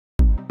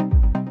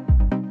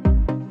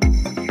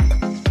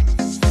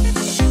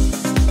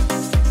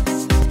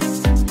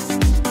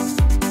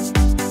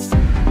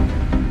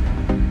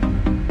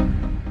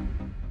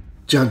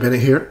John Bennett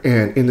here,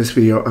 and in this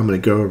video I'm going to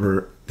go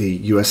over the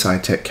USI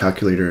Tech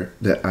Calculator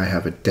that I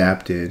have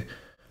adapted.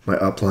 My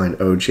upline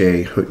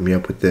OJ hooked me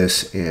up with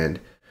this, and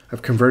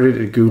I've converted it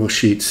to Google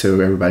Sheets so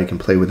everybody can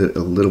play with it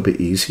a little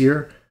bit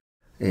easier.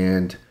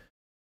 And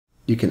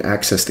you can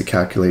access the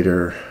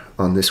calculator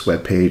on this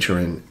web page or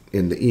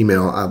in the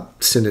email. I'll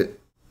send it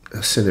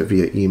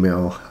via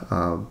email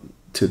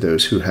to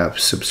those who have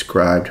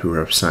subscribed, who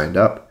have signed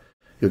up.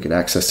 You'll get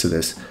access to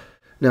this.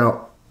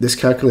 Now, this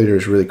calculator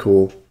is really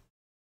cool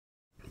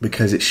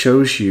because it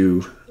shows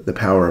you the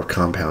power of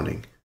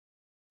compounding.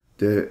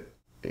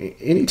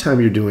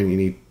 Anytime you're doing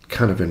any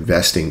kind of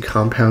investing,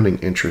 compounding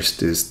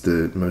interest is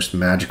the most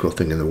magical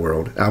thing in the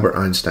world. Albert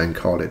Einstein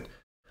called it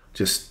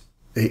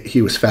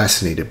he was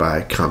fascinated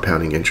by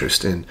compounding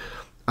interest, and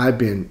I've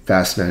been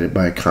fascinated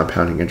by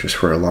compounding interest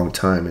for a long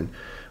time. And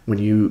when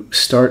you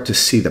start to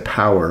see the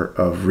power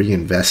of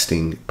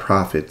reinvesting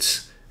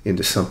profits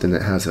into something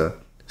that has a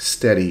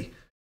steady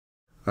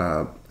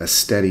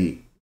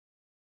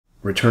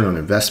return on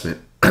investment,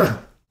 it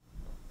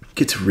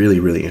gets really,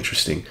 really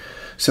interesting.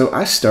 So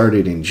I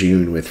started in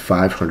June with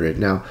 500.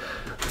 Now,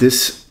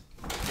 this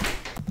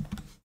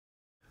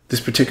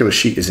particular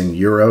sheet is in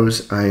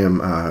euros. I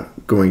am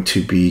going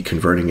to be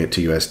converting it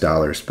to US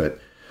dollars, but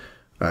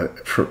I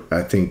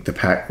think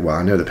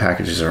I know the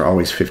packages are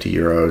always 50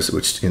 euros,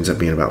 which ends up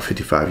being about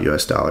 55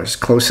 US dollars.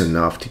 Close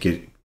enough to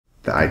get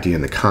the idea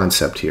and the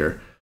concept here.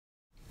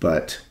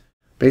 But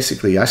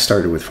basically, I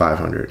started with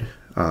 500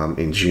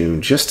 in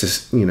June, just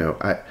as,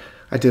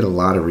 I did a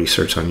lot of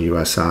research on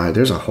USI.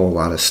 There's a whole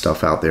lot of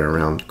stuff out there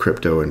around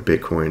crypto and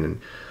Bitcoin and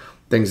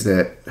things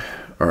that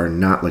are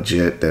not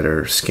legit, that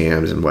are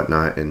scams and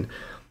whatnot. And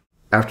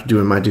after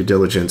doing my due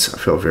diligence, I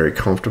felt very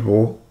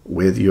comfortable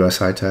with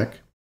USI Tech.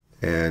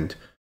 And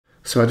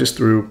so I just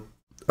threw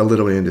a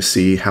little in to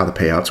see how the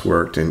payouts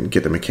worked and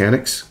get the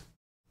mechanics.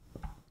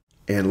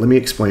 And let me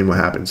explain what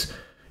happens.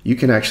 You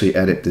can actually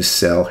edit this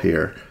cell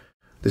here.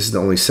 This is the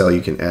only cell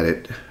you can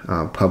edit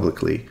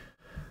publicly.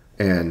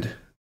 And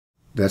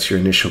that's your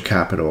initial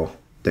capital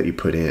that you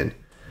put in.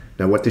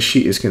 Now, what this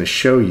sheet is going to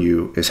show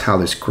you is how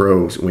this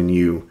grows when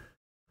you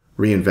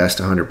reinvest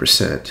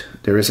 100%.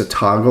 There is a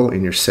toggle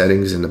in your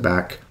settings in the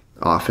back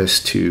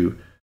office to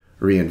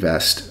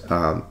reinvest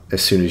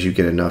as soon as you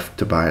get enough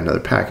to buy another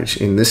package.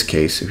 In this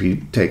case, if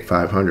you take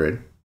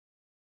 500,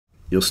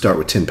 you'll start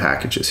with 10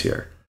 packages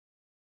here.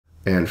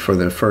 And for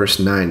the first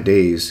 9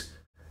 days,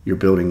 you're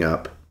building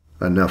up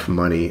enough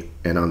money,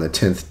 and on the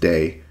 10th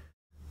day,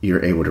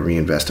 you're able to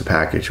reinvest a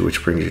package,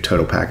 which brings your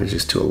total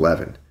packages to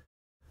 11.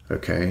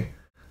 Okay?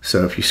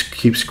 So if you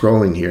keep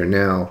scrolling here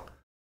now,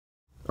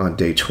 on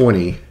day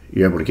 20,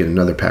 you're able to get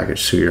another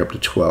package, so you're up to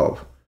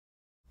 12.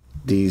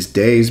 These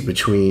days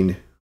between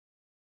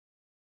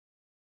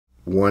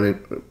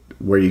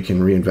where you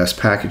can reinvest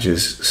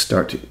packages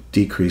start to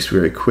decrease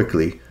very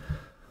quickly.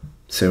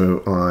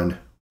 So on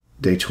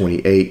day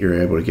 28,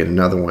 you're able to get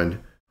another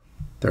one,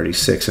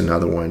 36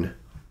 another one,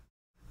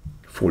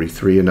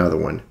 43 another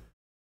one,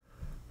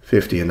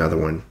 50 another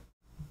one,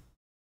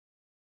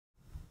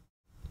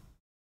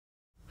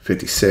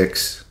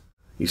 56.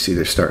 You see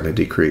they're starting to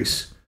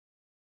decrease.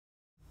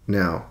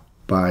 Now,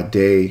 by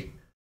day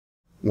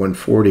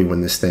 140,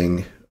 when this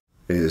thing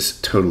is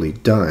totally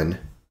done,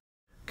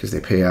 because they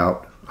pay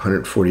out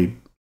 140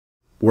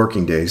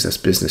 working days, that's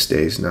business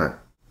days, not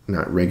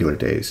regular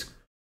days,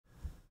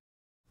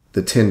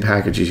 the 10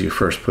 packages you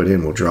first put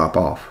in will drop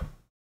off.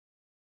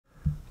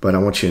 But I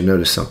want you to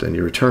notice something.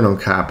 Your return on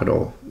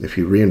capital, if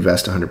you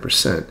reinvest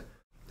 100%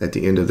 at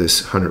the end of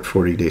this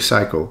 140-day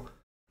cycle,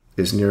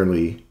 is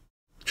nearly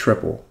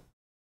triple.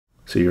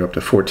 So you're up to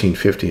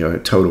 1450 on a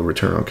total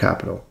return on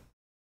capital.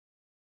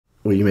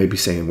 Well, you may be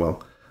saying,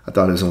 well, I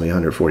thought it was only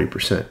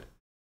 140%.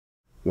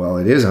 Well,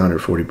 it is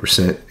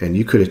 140%, and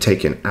you could have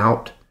taken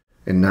out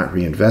and not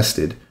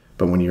reinvested.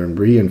 But when you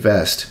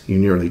reinvest, you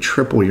nearly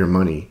triple your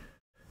money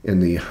in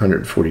the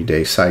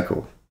 140-day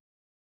cycle.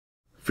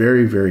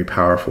 Very, very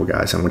powerful,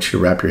 guys. I want you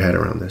to wrap your head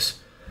around this.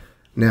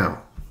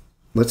 Now,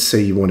 let's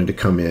say you wanted to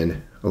come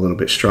in a little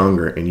bit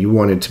stronger and you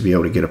wanted to be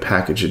able to get a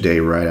package a day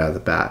right out of the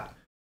bat.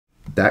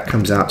 That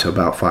comes out to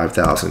about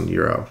 5,000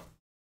 euro.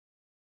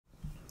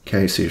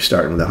 Okay, so you're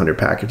starting with 100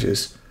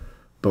 packages.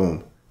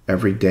 Boom.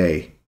 Every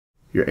day,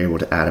 you're able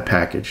to add a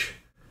package.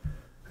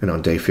 And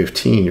on day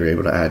 15, you're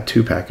able to add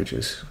 2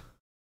 packages.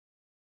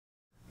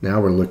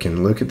 Now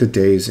look at the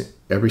days.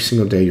 Every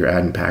single day you're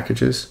adding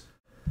packages.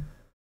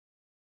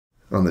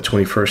 On the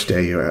 21st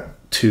day, you're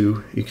at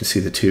 2. You can see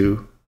the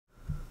 2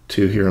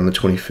 here on the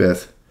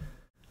 25th.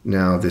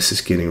 Now this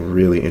is getting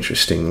really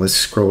interesting. Let's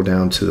scroll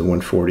down to the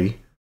 140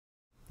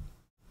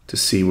 to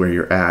see where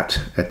you're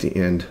at the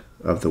end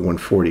of the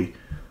 140.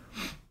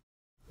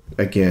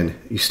 Again,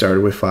 you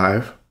started with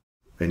 5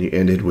 and you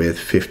ended with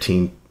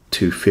 15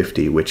 to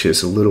 50, which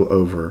is a little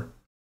over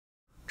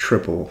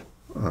triple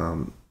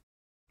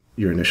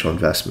your initial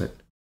investment.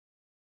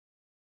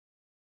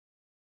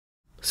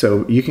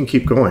 So you can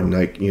keep going,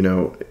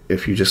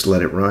 if you just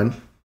let it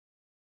run,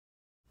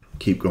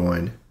 keep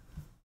going.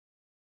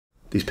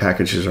 these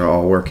packages are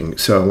all working.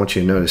 So I want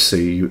you to notice, so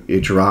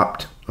it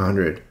dropped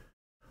 100,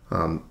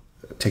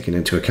 taking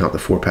into account the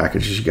 4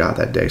 packages you got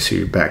that day. So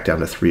you're back down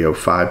to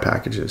 305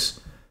 packages,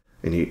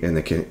 and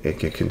it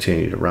can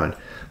continue to run.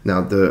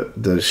 Now the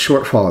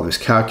shortfall of this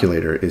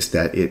calculator is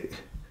that it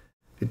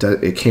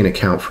can't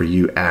account for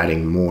you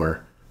adding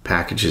more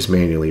packages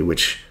manually,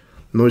 which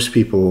most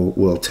people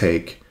will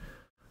take,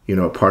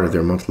 a part of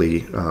their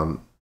monthly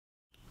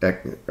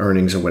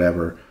earnings or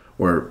whatever,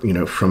 or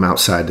from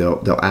outside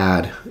they'll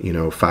add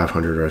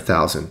 500 or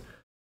 1,000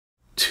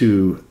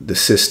 to the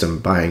system,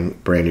 buying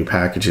brand new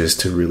packages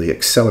to really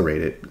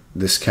accelerate it.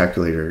 This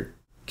calculator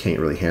can't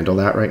really handle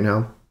that right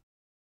now.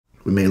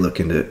 We may look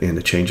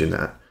into changing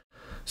that.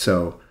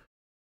 So,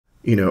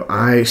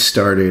 I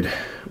started,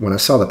 when I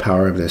saw the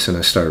power of this and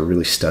I started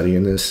really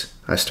studying this,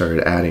 I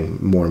started adding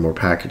more and more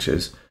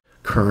packages.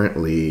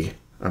 Currently,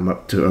 I'm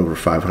up to over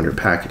 500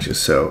 packages.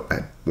 So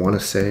I want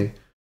to say,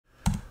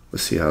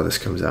 let's see how this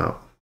comes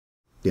out.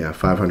 Yeah,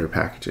 500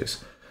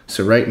 packages.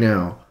 So right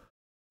now,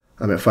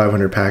 I'm at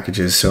 500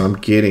 packages. So I'm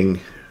getting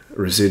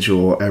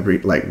residual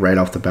right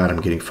off the bat,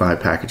 I'm getting 5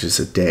 packages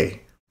a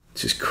day.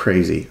 It's just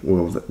crazy.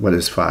 Well, what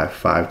is 5?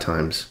 5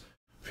 times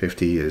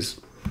 50 is,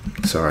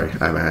 sorry,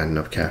 I haven't had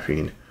enough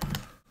caffeine.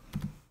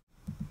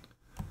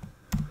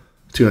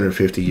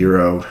 250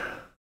 euro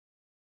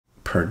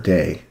per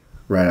day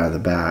right out of the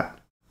bat.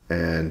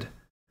 And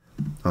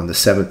on the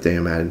 7th day,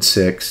 I'm adding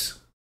 6.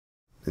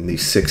 And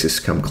these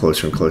 6s come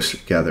closer and closer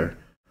together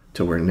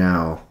to where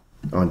now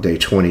on day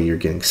 20, you're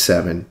getting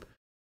 7.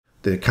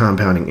 The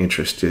compounding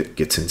interest, it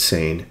gets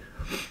insane.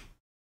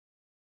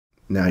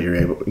 Now you're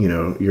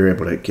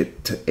able to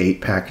get to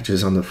 8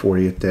 packages on the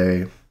 40th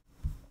day.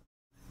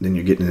 Then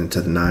you're getting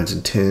into the 9s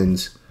and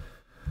 10s.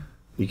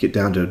 You get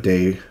down to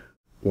day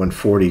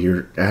 140,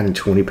 you're adding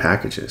 20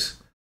 packages.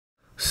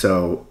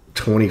 So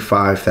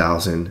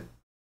 25,000,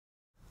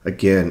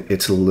 again,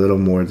 it's a little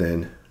more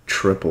than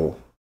triple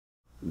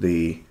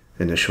the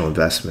initial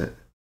investment,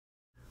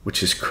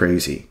 which is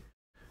crazy.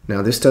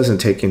 Now, this doesn't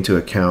take into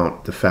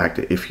account the fact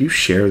that if you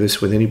share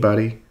this with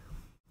anybody,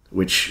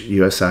 which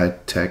USI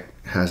Tech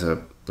has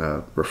a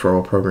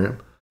referral program,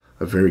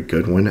 a very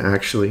good one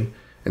actually.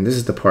 And this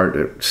is the part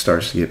that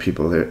starts to get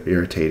people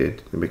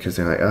irritated because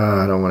they're like,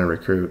 I don't want to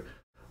recruit.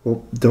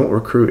 Well, don't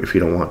recruit if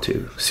you don't want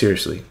to.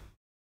 Seriously.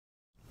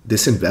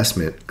 This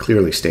investment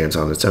clearly stands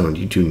on its own.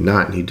 You do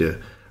not need to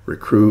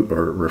recruit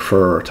or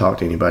refer or talk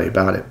to anybody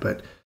about it.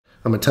 But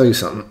I'm going to tell you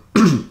something.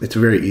 It's a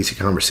very easy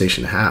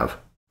conversation to have.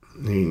 I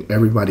mean,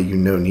 everybody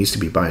needs to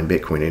be buying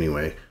Bitcoin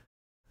anyway.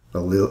 A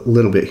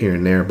little bit here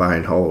and there, buy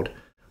and hold.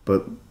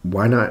 But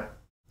why not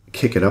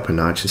kick it up a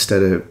notch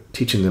instead of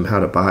teaching them how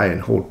to buy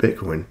and hold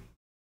Bitcoin?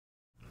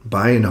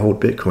 Buy and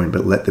hold Bitcoin,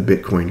 but let the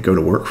Bitcoin go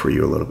to work for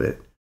you a little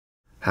bit.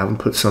 Have them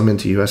put some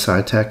into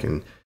USI Tech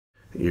and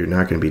you're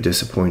not going to be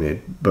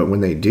disappointed. But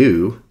when they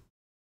do,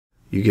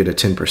 you get a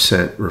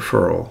 10%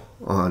 referral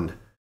on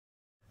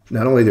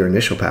not only their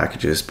initial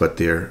packages, but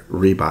their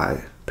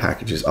rebuy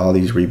packages, all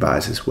these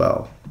rebuys as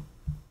well.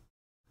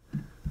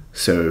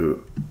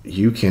 So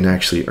you can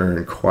actually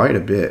earn quite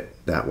a bit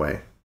that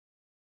way.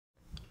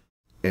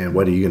 And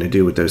what are you going to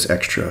do with that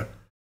extra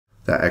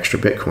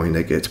Bitcoin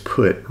that gets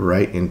put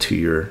right into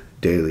your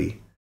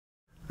daily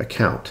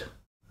account?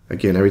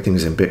 Again,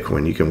 everything's in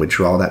Bitcoin. You can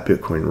withdraw that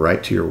Bitcoin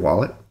right to your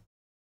wallet,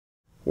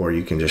 or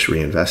you can just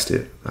reinvest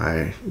it.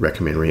 I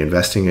recommend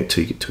reinvesting it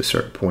till you get to a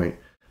certain point.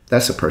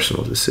 That's a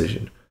personal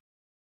decision.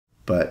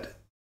 But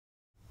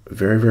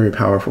very, very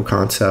powerful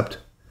concept.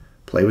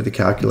 Play with the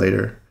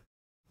calculator.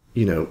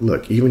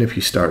 Look, even if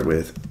you start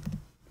with,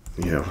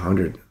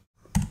 100,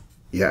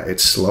 yeah,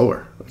 it's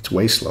slower. It's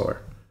way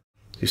slower.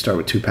 You start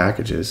with 2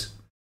 packages.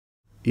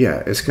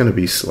 Yeah, it's going to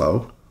be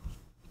slow.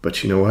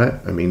 But you know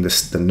what? I mean,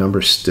 the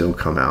numbers still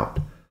come out.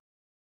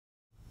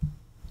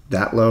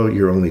 That low,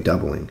 you're only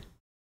doubling.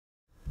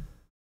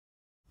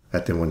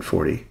 At the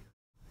 140,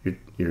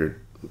 you're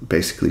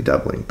basically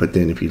doubling. But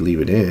then if you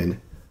leave it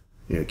in,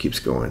 it keeps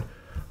going.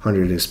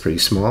 100 is pretty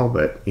small,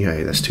 but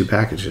yeah, that's 2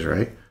 packages,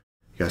 right?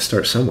 You got to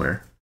start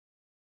somewhere.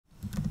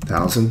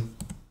 1,000.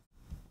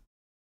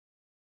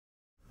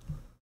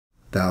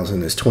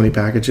 1,000 is 20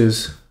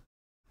 packages.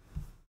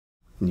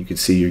 And you can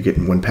see you're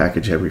getting 1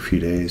 package every few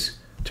days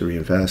to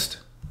reinvest.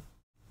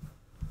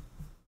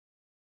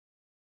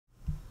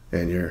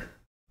 And you're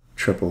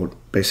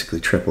basically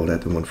tripled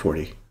at the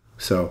 140.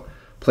 So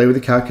play with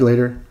the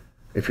calculator.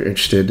 If you're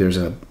interested, there's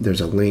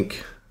a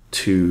link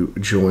to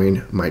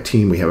join my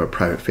team. We have a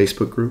private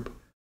Facebook group,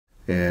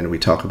 and we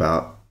talk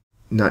about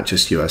not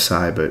just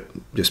USI, but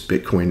just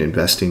Bitcoin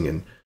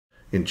investing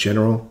in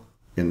general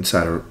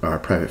inside our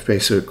private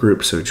Facebook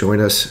group. So join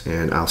us,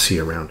 and I'll see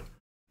you around.